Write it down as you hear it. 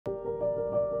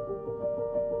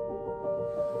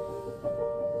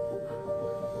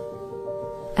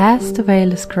As the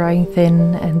veil is growing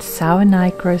thin and Samhain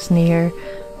night grows near,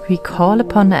 we call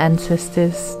upon the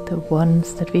ancestors, the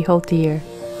ones that we hold dear.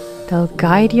 They'll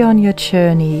guide you on your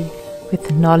journey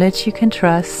with knowledge you can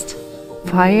trust.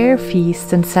 Fire,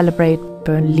 feast and celebrate,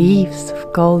 burn leaves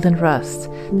of gold and rust.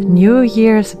 The new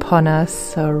year is upon us,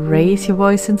 so raise your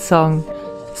voice in song.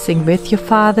 Sing with your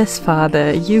father's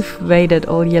father, you've waited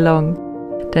all year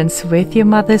long. Dance with your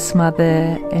mother's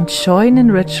mother and join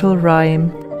in ritual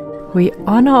rhyme. We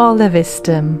honor all the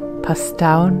wisdom passed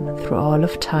down through all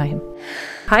of time.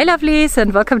 Hi lovelies,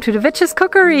 and welcome to the Witch's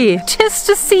Cookery. 'Tis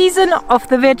the season of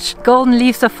the witch. Golden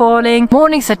leaves are falling,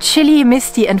 mornings are chilly,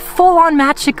 misty and full on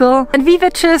magical, and we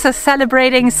witches are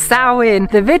celebrating Samhain,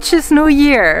 the witch's new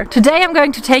year. Today I'm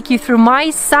going to take you through my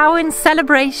Samhain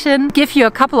celebration, give you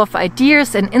a couple of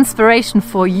ideas and inspiration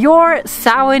for your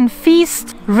Samhain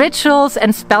feast, rituals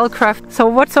and spellcraft. So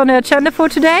what's on the agenda for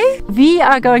today? We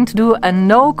are going to do a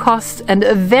no cost and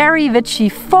a very witchy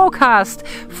forecast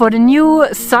for the new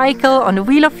cycle on the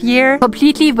wheel of year,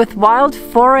 completely with wild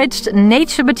foraged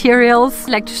nature materials.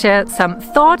 I'd like to share some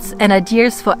thoughts and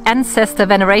ideas for ancestor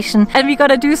veneration, and we're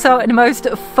gonna do so in the most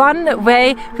fun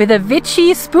way with a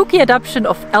witchy, spooky adaptation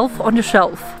of Elf on the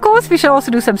Shelf. Of course, we shall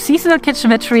also do some seasonal kitchen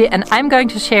witchery, and I'm going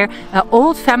to share an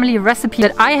old family recipe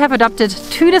that I have adapted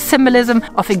to the symbolism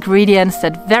of ingredients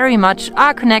that very much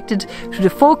are connected to the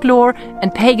folklore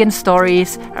and pagan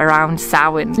stories around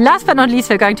Samhain. Last but not least,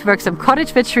 we're going to work some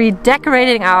cottage witchery,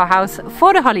 decorating our house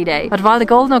for the holiday. But while the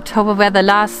golden October weather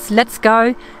lasts, let's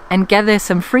go and gather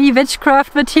some free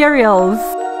witchcraft materials.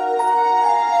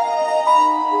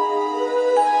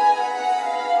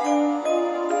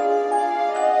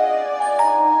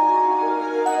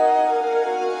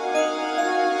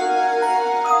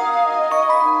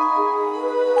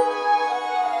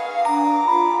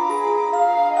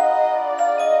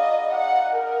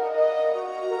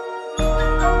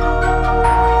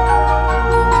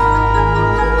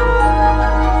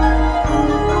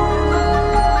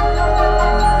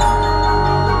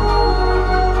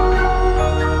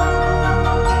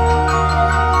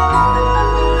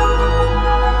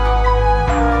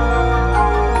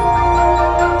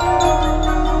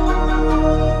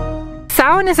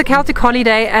 Samhain is a Celtic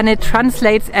holiday and it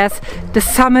translates as the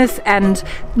summer's end.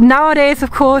 Nowadays,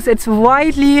 of course, it's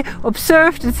widely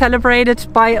observed and celebrated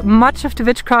by much of the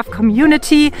witchcraft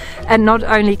community, and not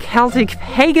only Celtic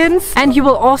pagans. And you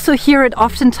will also hear it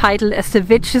often titled as the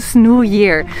Witch's New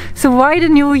Year. So why the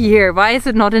New Year? Why is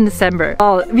it not in December?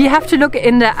 Well, we have to look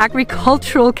in the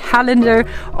agricultural calendar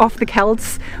of the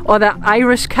Celts, or the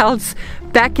Irish Celts.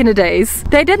 Back in the days,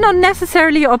 they did not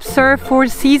necessarily observe 4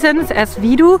 seasons as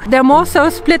we do. They more so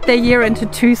split their year into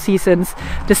 2 seasons.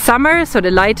 The summer, so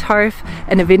the light half,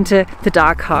 and the winter, the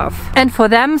dark half. And for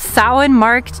them, Samhain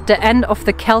marked the end of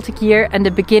the Celtic year and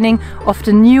the beginning of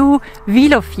the new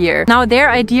wheel of year. Now their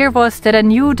idea was that a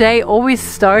new day always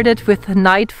started with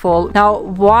nightfall. Now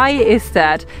why is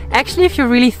that? Actually, if you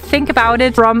really think about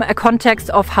it from a context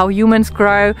of how humans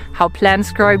grow, how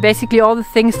plants grow, basically all the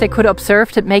things they could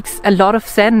observe, that makes a lot of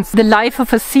sense. The life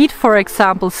of a seed, for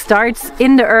example, starts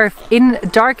in the earth, in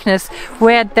darkness,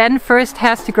 where it then first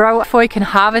has to grow before you can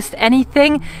harvest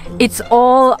anything. It's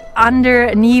all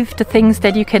underneath the things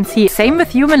that you can see. Same with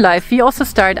human life. We also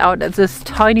start out as this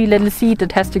tiny little seed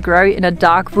that has to grow in a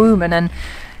dark womb and then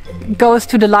goes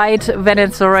to the light when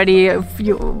it's already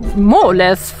more or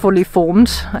less fully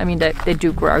formed. I mean, they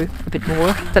do grow a bit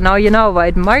more. So now you know why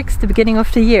it marks the beginning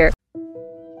of the year.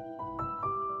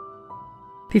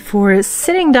 Before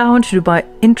sitting down to do my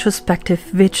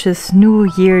introspective witch's New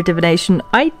Year divination,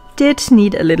 I did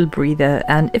need a little breather,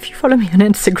 and if you follow me on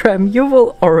Instagram, you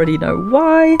will already know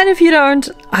why. And if you don't,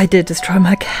 I did destroy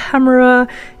my camera.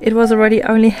 It was already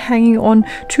only hanging on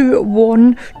to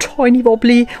one tiny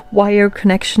wobbly wire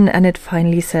connection, and it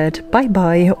finally said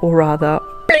bye-bye, or rather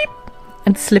bleep,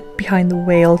 and slipped behind the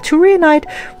veil to reunite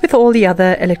with all the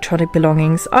other electronic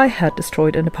belongings I had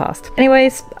destroyed in the past.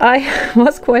 Anyways, I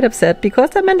was quite upset because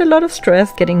that meant a lot of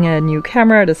stress getting a new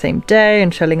camera the same day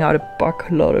and shelling out a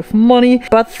buckload of money.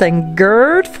 But thank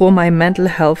God for my mental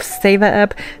health saver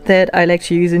app that I like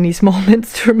to use in these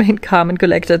moments to remain calm and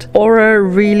collected. Aura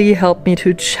really helped me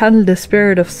to channel the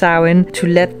spirit of Samhain, to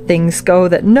let things go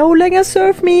that no longer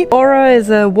serve me. Aura is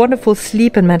a wonderful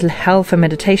sleep and mental health and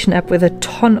meditation app with a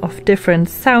ton of different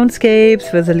different soundscapes,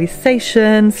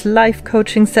 visualizations, life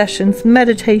coaching sessions,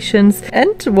 meditations,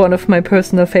 and one of my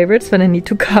personal favorites when I need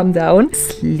to calm down,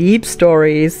 sleep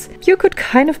stories. You could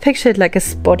kind of picture it like a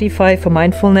Spotify for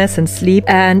mindfulness and sleep,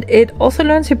 and it also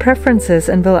learns your preferences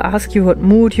and will ask you what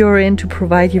mood you're in to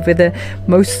provide you with the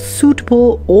most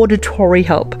suitable auditory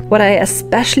help. What I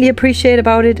especially appreciate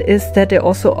about it is that they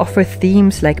also offer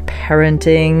themes like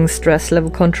parenting, stress level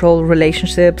control,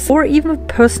 relationships, or even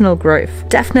personal growth.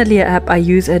 Definitely an app I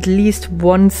use at least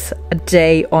once a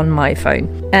day on my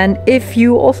phone. And if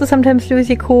you also sometimes lose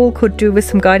your cool, could do with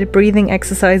some guided breathing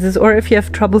exercises, or if you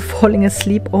have trouble falling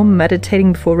asleep or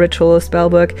meditating before ritual or spell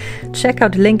work, check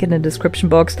out the link in the description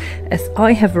box, as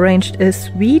I have arranged a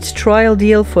sweet trial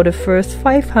deal for the first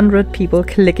 500 people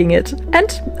clicking it.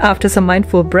 And after some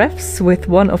mindful breaths with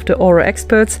one of the aura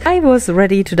experts, I was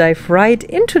ready to dive right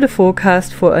into the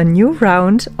forecast for a new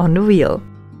round on the wheel.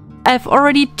 I've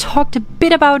already talked a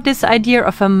bit about this idea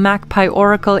of a magpie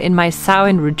oracle in my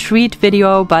Samhain Retreat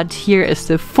video, but here is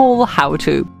the full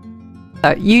how-to.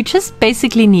 You just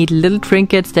basically need little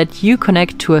trinkets that you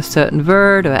connect to a certain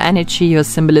word or energy or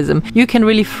symbolism. You can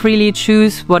really freely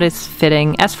choose what is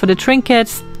fitting. As for the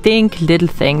trinkets, think little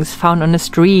things found on the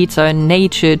streets or in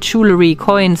nature, jewelry,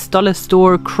 coins, dollar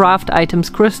store, craft items,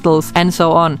 crystals, and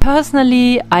so on.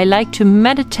 Personally, I like to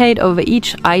meditate over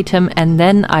each item and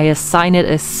then I assign it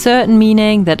a certain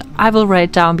meaning that I will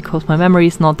write down because my memory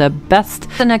is not the best.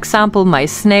 As an example, my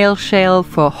snail shell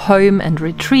for home and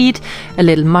retreat, a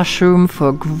little mushroom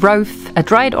for growth, a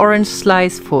dried orange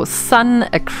slice for sun,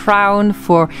 a crown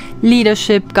for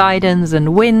leadership, guidance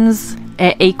and winds,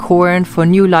 an acorn for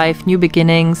new life, new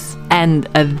beginnings, and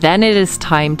then it is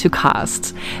time to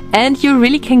cast. And you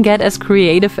really can get as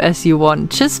creative as you want.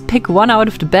 Just pick one out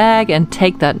of the bag and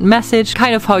take that message,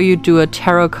 kind of how you do a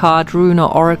tarot card, rune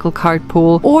or oracle card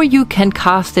pull, or you can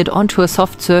cast it onto a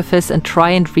soft surface and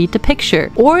try and read the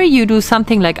picture. Or you do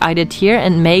something like I did here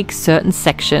and make certain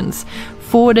sections.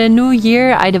 For the new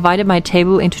year, I divided my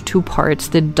table into two parts,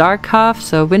 the dark half,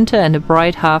 so winter, and the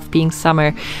bright half being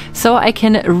summer, so I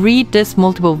can read this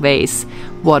multiple ways.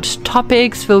 What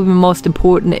topics will be most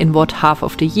important in what half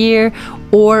of the year,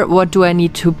 or what do I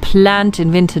need to plant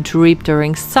in winter to reap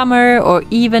during summer, or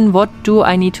even what do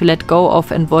I need to let go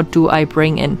of and what do I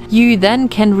bring in. You then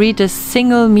can read the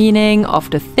single meaning of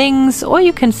the things, or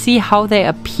you can see how they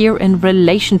appear in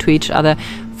relation to each other.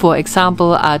 For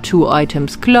example, are two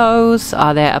items close?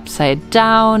 Are they upside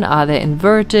down? Are they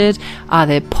inverted? Are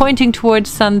they pointing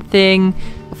towards something?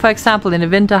 For example, in the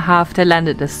winter half, they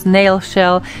landed a snail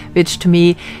shell, which to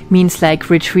me means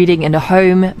like retreating in the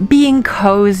home, being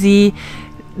cozy,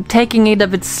 taking it a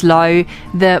bit slow.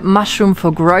 The mushroom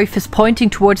for growth is pointing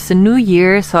towards the new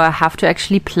year, so I have to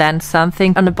actually plant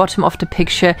something. On the bottom of the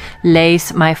picture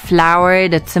lays my flower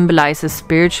that symbolizes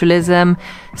spiritualism,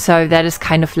 so that is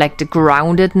kind of like the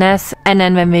groundedness. And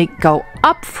then when we go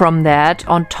up from that,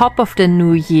 on top of the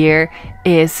new year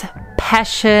is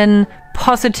passion,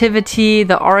 positivity,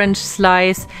 the orange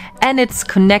slice, and it's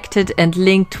connected and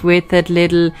linked with that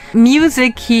little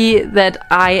music key that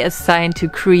I assigned to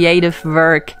creative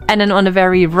work. And then on the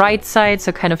very right side,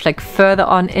 so kind of like further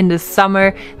on in the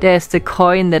summer, there's the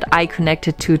coin that I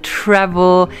connected to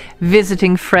travel,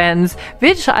 visiting friends,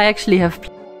 which I actually have.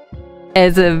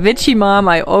 As a witchy mom,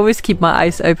 I always keep my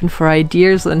eyes open for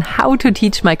ideas on how to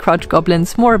teach my crouch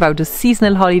goblins more about the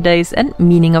seasonal holidays and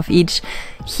meaning of each.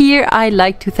 Here I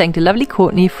like to thank the lovely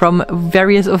Courtney from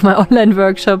various of my online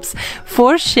workshops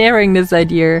for sharing this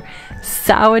idea.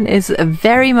 Samhain is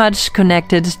very much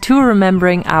connected to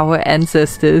remembering our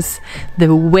ancestors.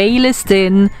 The whale is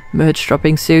in, merch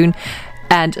dropping soon.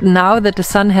 And now that the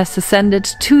sun has descended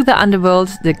to the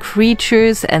underworld, the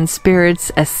creatures and spirits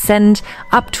ascend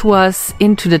up to us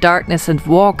into the darkness and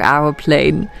walk our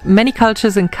plane. Many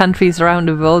cultures and countries around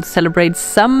the world celebrate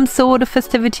some sort of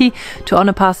festivity to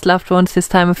honor past loved ones this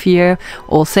time of year.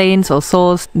 All Saints, All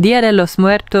Souls, Dia de los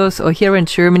Muertos, or here in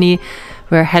Germany,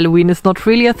 where Halloween is not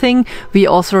really a thing, we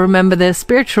also remember the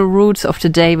spiritual roots of the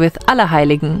day with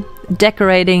Allerheiligen.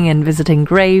 Decorating and visiting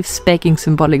graves, baking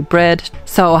symbolic bread.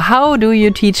 So how do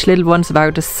you teach little ones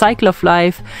about the cycle of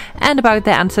life and about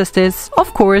their ancestors?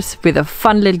 Of course, with a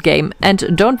fun little game.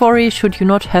 And don't worry, should you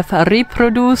not have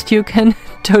reproduced, you can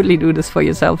totally do this for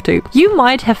yourself too. You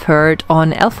might have heard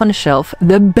on Elf on the Shelf,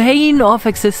 the bane of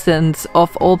existence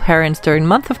of all parents during the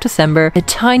month of December, a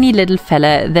tiny little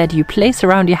fella that you place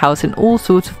around your house in all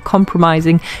sorts of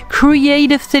compromising,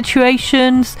 creative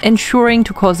situations, ensuring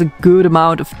to cause a good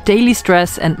amount of daily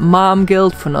stress and mom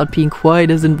guilt for not being quite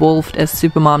as involved as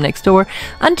Supermom next door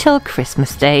until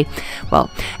Christmas Day. Well,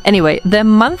 anyway, the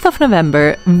month of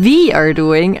November we are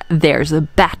doing There's a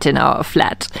Bat in Our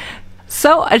Flat.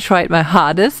 So I tried my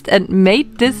hardest and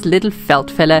made this little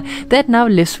felt fella that now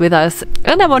lives with us.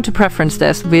 And I want to preference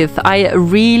this with I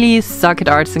really suck at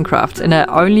arts and crafts and I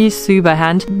only sew by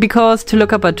hand, because to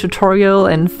look up a tutorial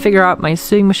and figure out my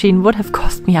sewing machine would have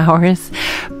cost me hours.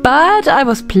 But I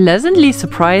was pleasantly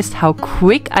surprised how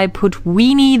quick I put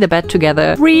Weenie the bed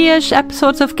together. 3-ish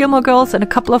episodes of Gilmore Girls and a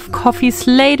couple of coffees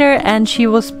later and she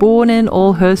was born in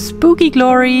all her spooky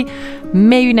glory.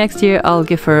 Maybe next year I'll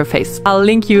give her a face. I'll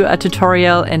link you a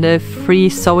tutorial and a free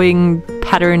sewing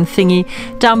pattern thingy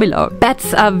down below.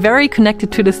 Bats are very connected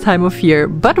to this time of year,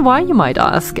 but why, you might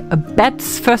ask?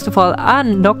 Bats, first of all, are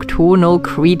nocturnal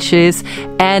creatures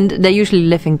and they usually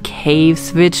live in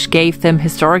caves, which gave them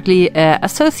historically an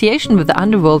association with the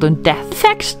underworld and death. In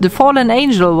fact, the fallen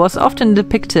angel was often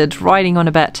depicted riding on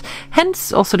a bat,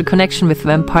 hence also the connection with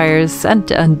vampires and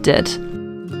the undead.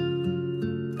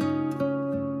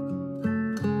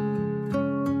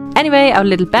 Anyway, our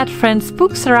little bat friend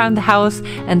spooks around the house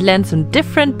and lands on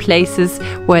different places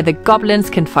where the goblins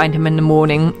can find him in the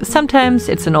morning. Sometimes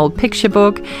it's an old picture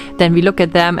book, then we look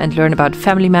at them and learn about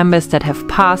family members that have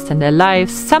passed in their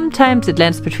lives. Sometimes it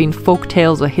lands between folk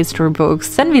tales or history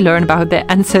books, then we learn about the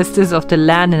ancestors of the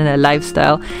land and their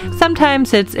lifestyle.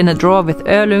 Sometimes it's in a drawer with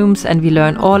heirlooms and we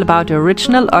learn all about the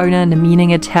original owner and the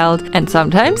meaning it held. And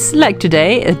sometimes, like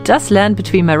today, it does land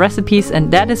between my recipes,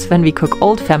 and that is when we cook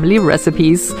old family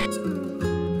recipes.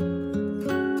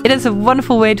 It is a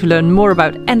wonderful way to learn more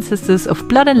about ancestors of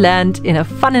blood and land in a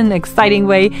fun and exciting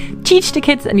way, teach the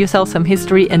kids and yourself some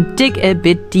history and dig a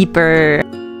bit deeper.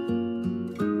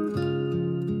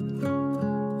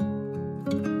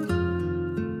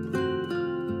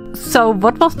 So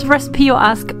what was the recipe, you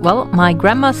ask? Well, my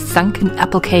grandma's sunken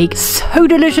apple cake, so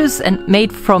delicious and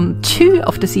made from 2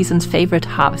 of the season's favorite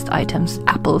harvest items,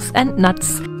 apples and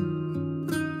nuts.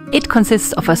 It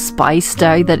consists of a spice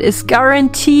dough that is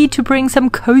guaranteed to bring some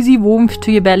cozy warmth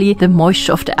to your belly. The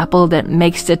moisture of the apple that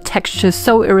makes the texture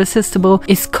so irresistible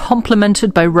is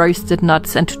complemented by roasted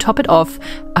nuts, and to top it off,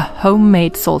 a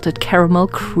homemade salted caramel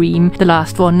cream. The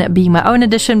last one being my own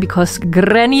addition because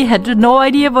Granny had no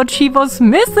idea what she was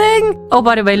missing. Oh,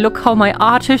 by the way, look how my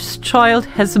artist child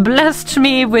has blessed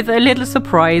me with a little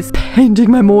surprise,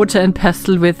 painting my mortar and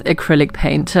pestle with acrylic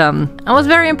paint. I was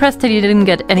very impressed that he didn't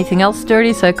get anything else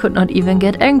dirty, so I could not even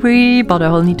get angry, but I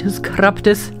will need to scrub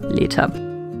this later.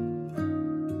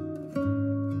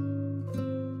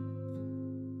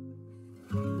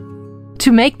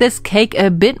 To make this cake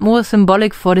a bit more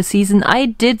symbolic for the season, I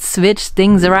did switch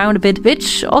things around a bit,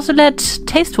 which also led,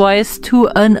 taste-wise, to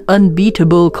an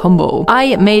unbeatable combo.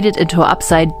 I made it into an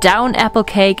upside-down apple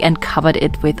cake and covered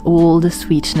it with all the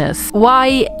sweetness.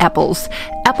 Why apples?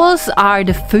 Apples are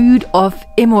the food of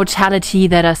immortality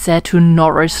that are said to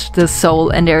nourish the soul,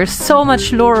 and there's so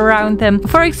much lore around them.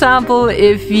 For example,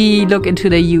 if we look into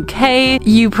the UK,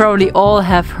 you probably all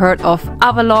have heard of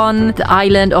Avalon, the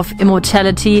island of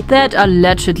immortality that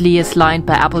allegedly is lined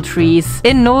by apple trees.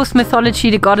 In Norse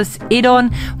mythology, the goddess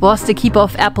Edon was the keeper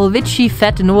of apple, which she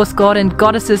fed the Norse god and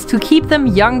goddesses to keep them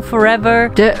young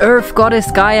forever. The earth goddess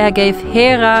Gaia gave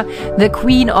Hera, the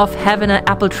queen of heaven, an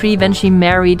apple tree when she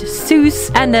married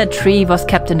Zeus, and that tree was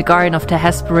kept in the garden of the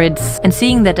Hesperids. And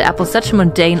seeing that the apple, such a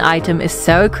mundane item, is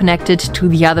so connected to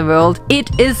the other world,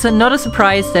 it is not a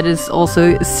surprise that it's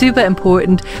also super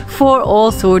important for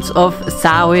all sorts of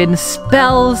Samhain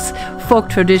spells, folk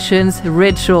traditions,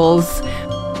 rituals.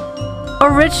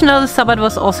 Original Sabbath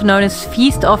was also known as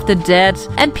Feast of the Dead,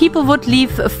 and people would leave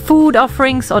food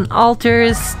offerings on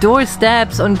altars,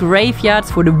 doorsteps, on graveyards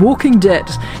for the walking dead.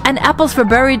 And apples were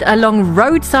buried along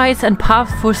roadsides and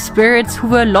paths for spirits who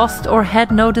were lost or had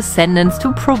no descendants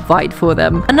to provide for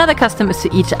them. Another custom is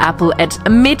to eat the apple at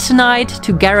midnight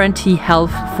to guarantee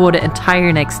health for the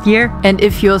entire next year. And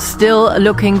if you're still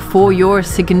looking for your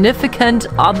significant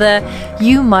other,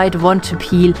 you might want to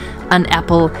peel an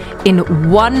apple in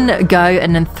one go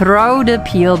and then throw the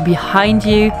peel behind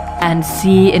you and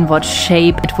see in what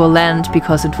shape it will land,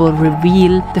 because it will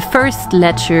reveal the first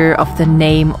letter of the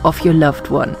name of your loved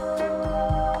one.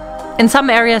 In some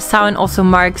areas, Samhain also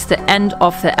marks the end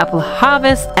of the apple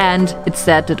harvest, and it's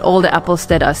said that all the apples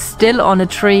that are still on a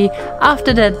tree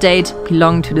after that date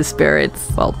belong to the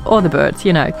spirits, well, or the birds,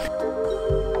 you know.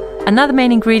 Another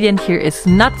main ingredient here is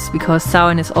nuts, because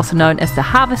Samhain is also known as the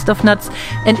harvest of nuts.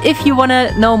 And if you want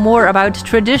to know more about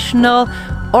traditional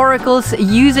oracles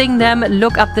using them,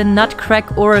 look up the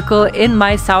Nutcrack oracle in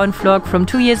my Samhain vlog from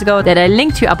 2 years ago that I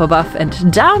linked you up above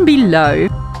and down below.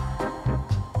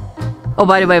 Oh,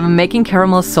 by the way, when making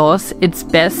caramel sauce, it's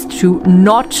best to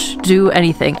not do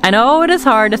anything. I know it is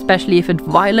hard, especially if it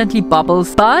violently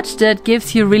bubbles, but that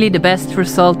gives you really the best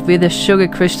result with the sugar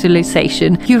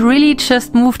crystallization. You really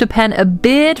just move the pan a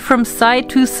bit from side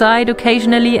to side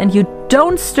occasionally, and you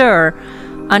don't stir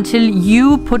until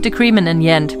you put the cream in the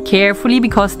end. Carefully,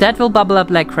 because that will bubble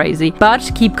up like crazy.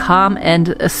 But keep calm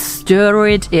and stir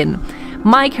it in.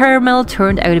 My caramel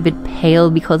turned out a bit pale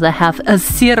because I have a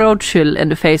zero chill in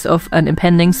the face of an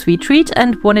impending sweet treat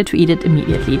and wanted to eat it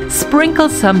immediately. Sprinkle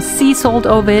some sea salt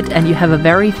over it and you have a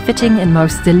very fitting and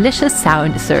most delicious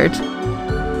Samhain dessert.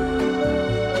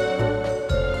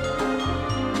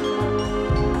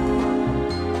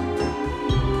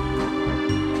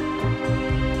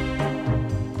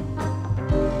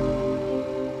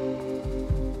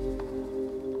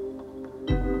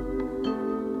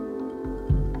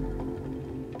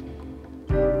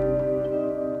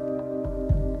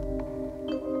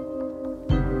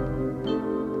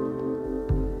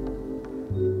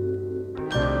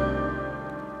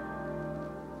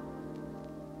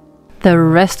 The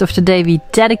rest of the day we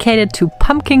dedicated to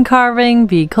pumpkin carving,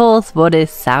 because what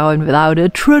is Samhain without a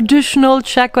traditional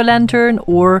jack-o'-lantern,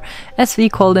 or as we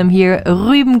call them here,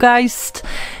 Rübengeist.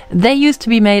 They used to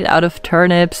be made out of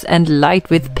turnips and light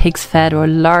with pig's fat or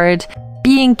lard.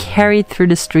 Being carried through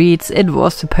the streets, it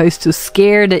was supposed to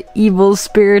scare the evil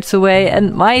spirits away,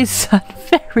 and my son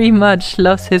very much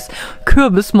loves his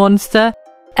Kürbis monster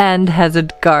and has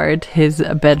it guard his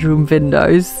bedroom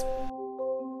windows.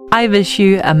 I wish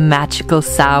you a magical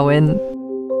Samhain.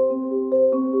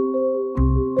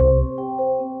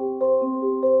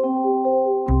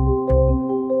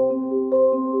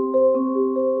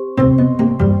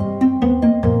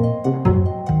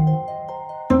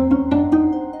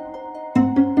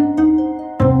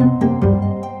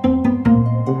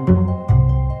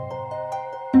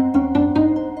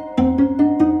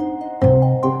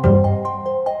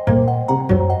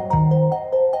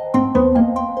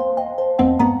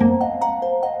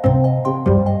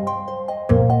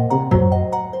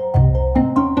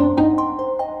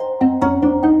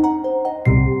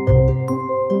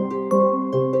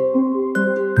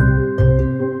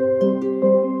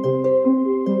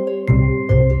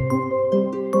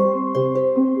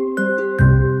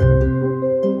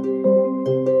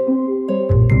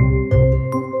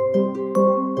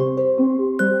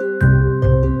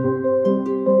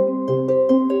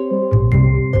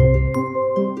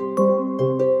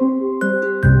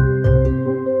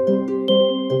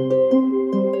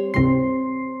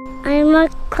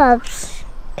 Crotch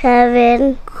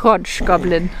Kevin. Crotch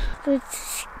Goblin.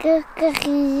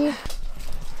 Witchery.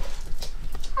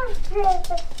 I'm